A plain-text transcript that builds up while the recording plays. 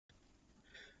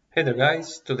Hey there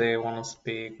guys, today I want to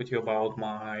speak with you about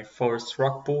my first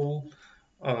Rugpull,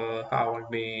 how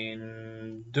I've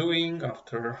been doing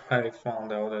after I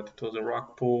found out that it was a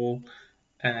Rugpull,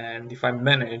 and if I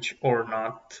manage or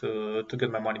not to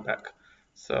get my money back.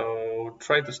 So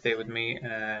try to stay with me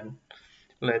and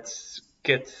let's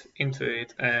get into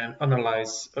it and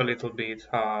analyze a little bit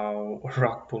how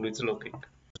Rugpull is looking.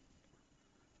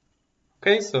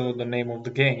 Okay, so the name of the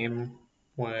game,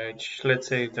 which let's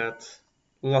say that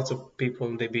lots of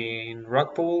people they've been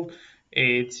Rugpull,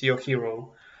 it's your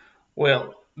hero.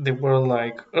 Well, they were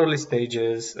like early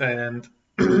stages and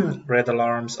red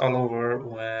alarms all over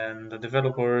when the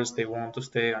developers they want to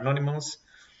stay anonymous.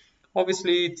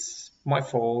 Obviously, it's my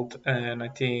fault, and I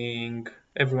think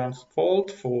everyone's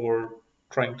fault for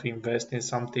trying to invest in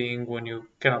something when you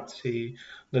cannot see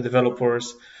the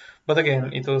developers. But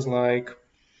again, it was like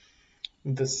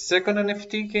the second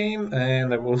NFT game,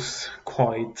 and I was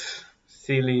quite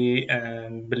silly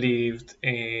and believed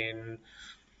in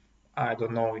I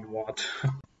don't know in what.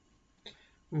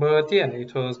 But yeah,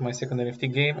 it was my second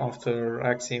NFT game after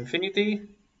Axie Infinity.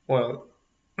 Well,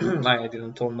 I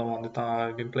didn't tell no one that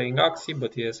I've been playing Axie,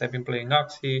 but yes, I've been playing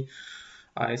Axie.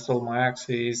 I sold my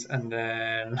Axies and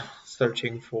then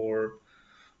searching for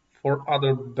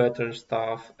other better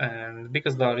stuff, and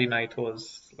because the arena it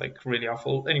was like really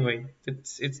awful. Anyway,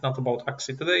 it's not about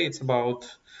Axie today, it's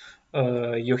about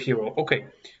your hero. Okay,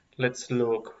 let's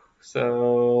look.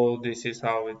 So this is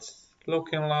how it's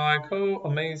looking like. Oh,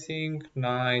 amazing,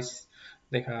 nice.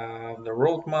 They have the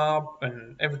roadmap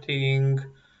and everything.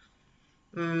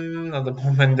 At the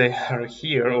moment they are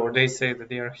here, or they say that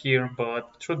they are here,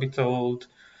 but truth be told,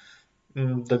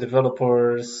 the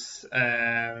developers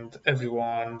and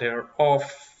everyone they're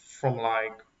off from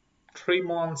like 3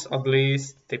 months at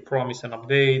least. They promised an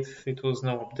update, it was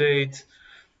no update.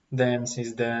 Then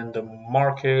since then the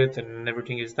market and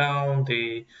everything is down,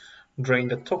 they drain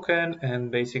the token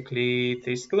and basically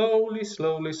they slowly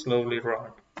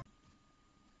run.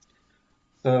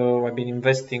 So I've been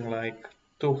investing like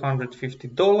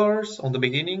 $250 on the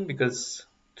beginning because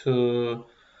to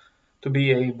to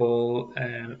be able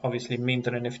and obviously mint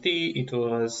an NFT, it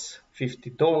was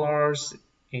 $50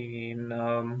 in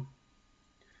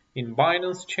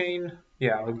Binance chain.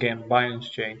 Yeah, again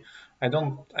Binance chain. I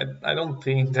don't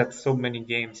think that so many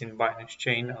games in Binance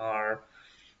chain are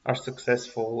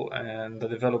successful and the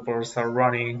developers are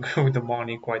running with the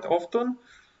money quite often,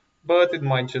 but it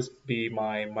might just be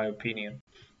my opinion.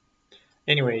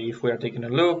 Anyway, if we are taking a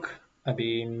look, I've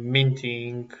been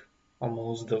minting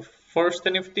almost the first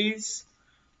NFTs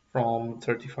from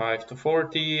 35 to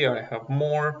 40. I have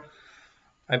more.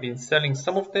 I've been selling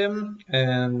some of them,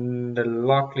 and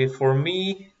luckily for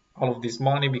me, all of this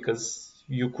money because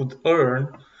you could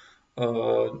earn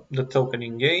the token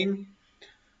in game.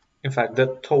 In fact,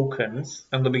 the tokens.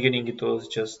 In the beginning, it was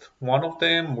just one of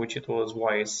them, which it was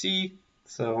YSC.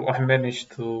 So I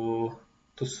managed to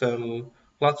sell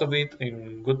lots of it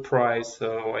in good price.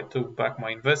 So I took back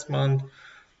my investment.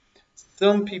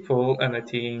 Some people, and I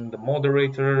think the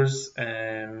moderators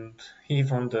and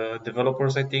even the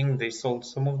developers, I think they sold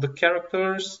some of the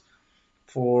characters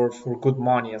for good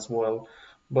money as well.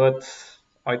 But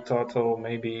I thought, oh,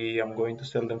 maybe I'm going to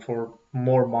sell them for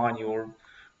more money or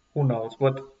who knows.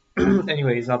 But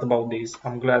anyway, it's not about this.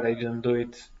 I'm glad I didn't do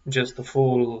it just to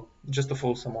fool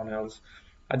someone else.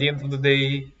 At the end of the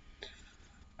day,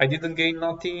 I didn't gain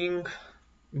nothing.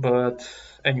 But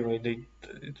anyway,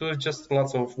 it was just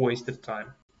lots of wasted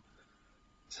time.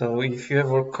 So if you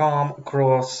ever come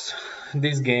across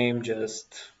this game,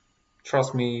 just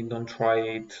trust me, don't try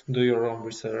it. Do your own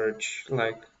research.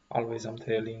 Like always I'm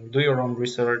telling, do your own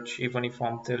research. Even if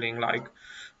I'm telling like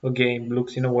a game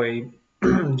looks in a way,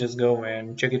 just go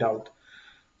and check it out.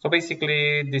 So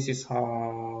basically this is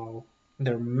how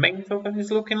their main token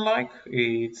is looking like.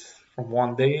 It's from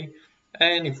 1 day.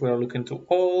 And if we are looking to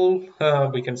all,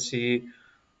 we can see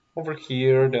over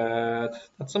here that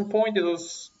at some point it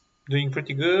was doing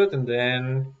pretty good, and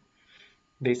then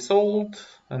they sold,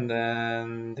 and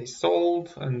then they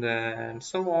sold, and then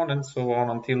so on and so on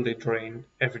until they drained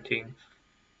everything.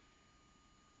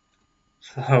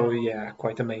 So yeah,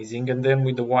 quite amazing. And then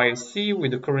with the YSC,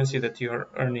 with the currency that you are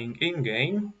earning in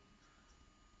game,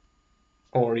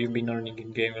 or you've been earning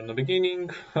in game in the beginning,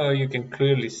 you can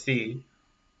clearly see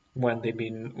when they've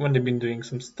been doing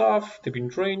some stuff, they've been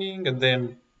draining, and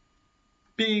then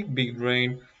big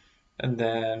drain, and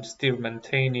then still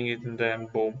maintaining it, and then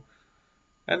boom,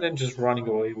 and then just running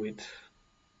away with,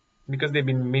 because they've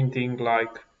been minting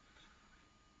like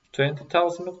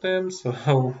 20,000 of them,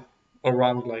 so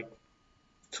around like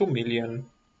 2 million.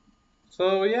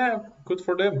 So yeah, good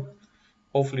for them.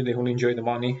 Hopefully they will enjoy the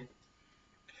money.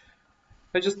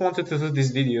 I just wanted to do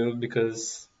this video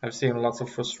because I've seen lots of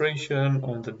frustration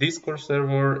on the Discord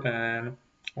server and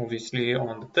obviously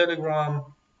on the Telegram,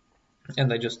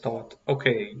 and I just thought,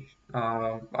 okay,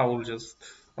 I will just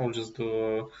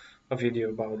do a video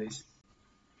about this.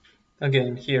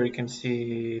 Again, here you can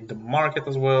see the market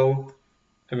as well.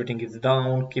 Everything is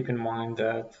down. Keep in mind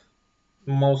that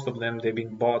most of them they've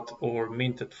been bought or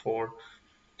minted for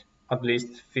at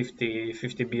least 50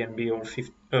 BNB or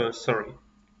 50,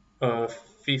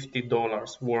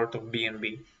 $50 worth of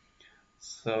BNB.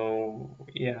 So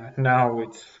yeah, now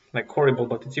it's like horrible,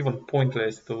 but it's even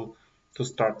pointless to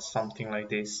start something like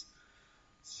this.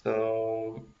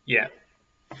 So yeah,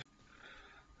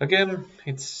 again,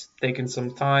 it's taken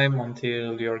some time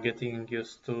until you're getting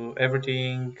used to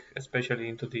everything, especially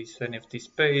into this NFT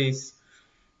space,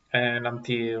 and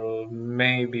until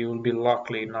maybe you'll be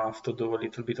lucky enough to do a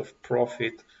little bit of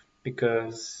profit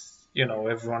because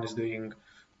everyone is doing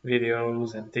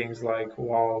videos and things like,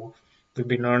 wow, we've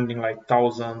been earning like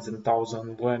thousands and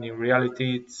thousands, when in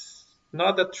reality it's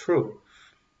not that true.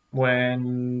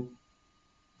 When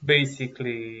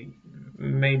basically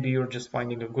maybe you're just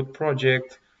finding a good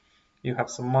project, you have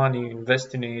some money, you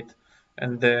invest in it,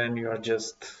 and then you are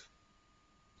just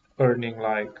earning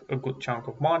like a good chunk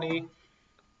of money,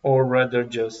 or rather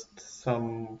just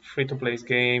some free-to-play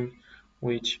game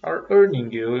which are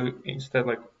earning you instead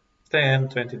like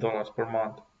 $10-20 per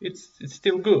month. It's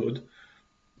still good.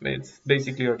 It's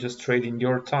basically you're just trading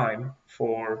your time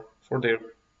for their,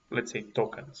 let's say,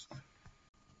 tokens.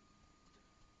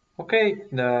 Okay,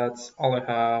 that's all I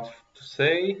have to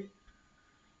say.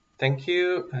 Thank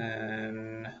you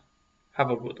and have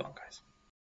a good one, guys.